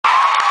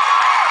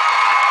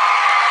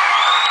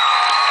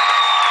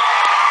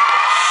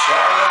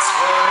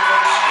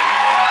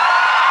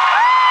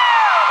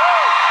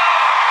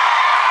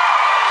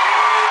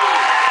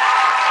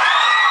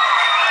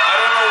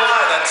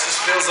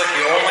feels like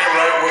the only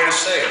right way to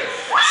say it.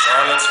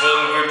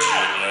 Charlottesville,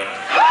 Virginia.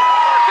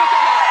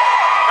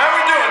 How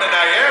we doing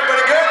tonight?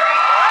 Everybody good?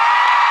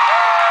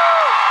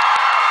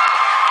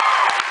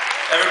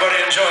 Everybody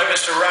enjoy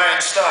Mr.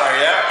 Ryan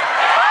Starr, yeah?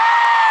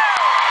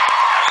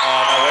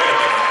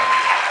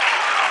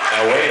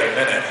 Now wait a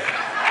minute.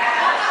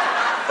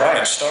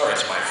 Ryan Starr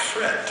is my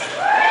friend.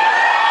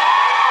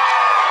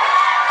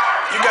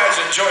 You guys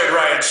enjoyed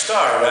Ryan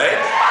Starr, right?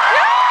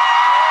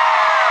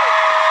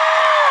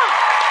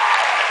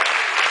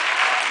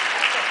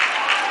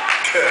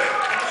 Good.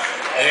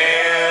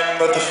 And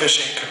let the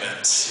fishing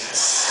commence,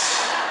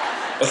 yes.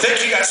 Well, thank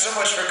you guys so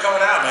much for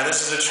coming out, man.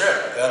 This is a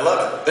trip. I love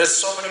it. There's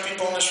so many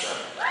people in this room.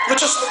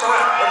 Let's just look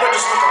around. Everybody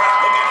just look around.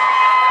 Look at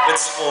it.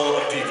 It's full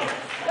of people.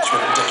 It's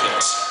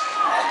ridiculous.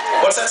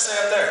 What's that say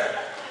up there?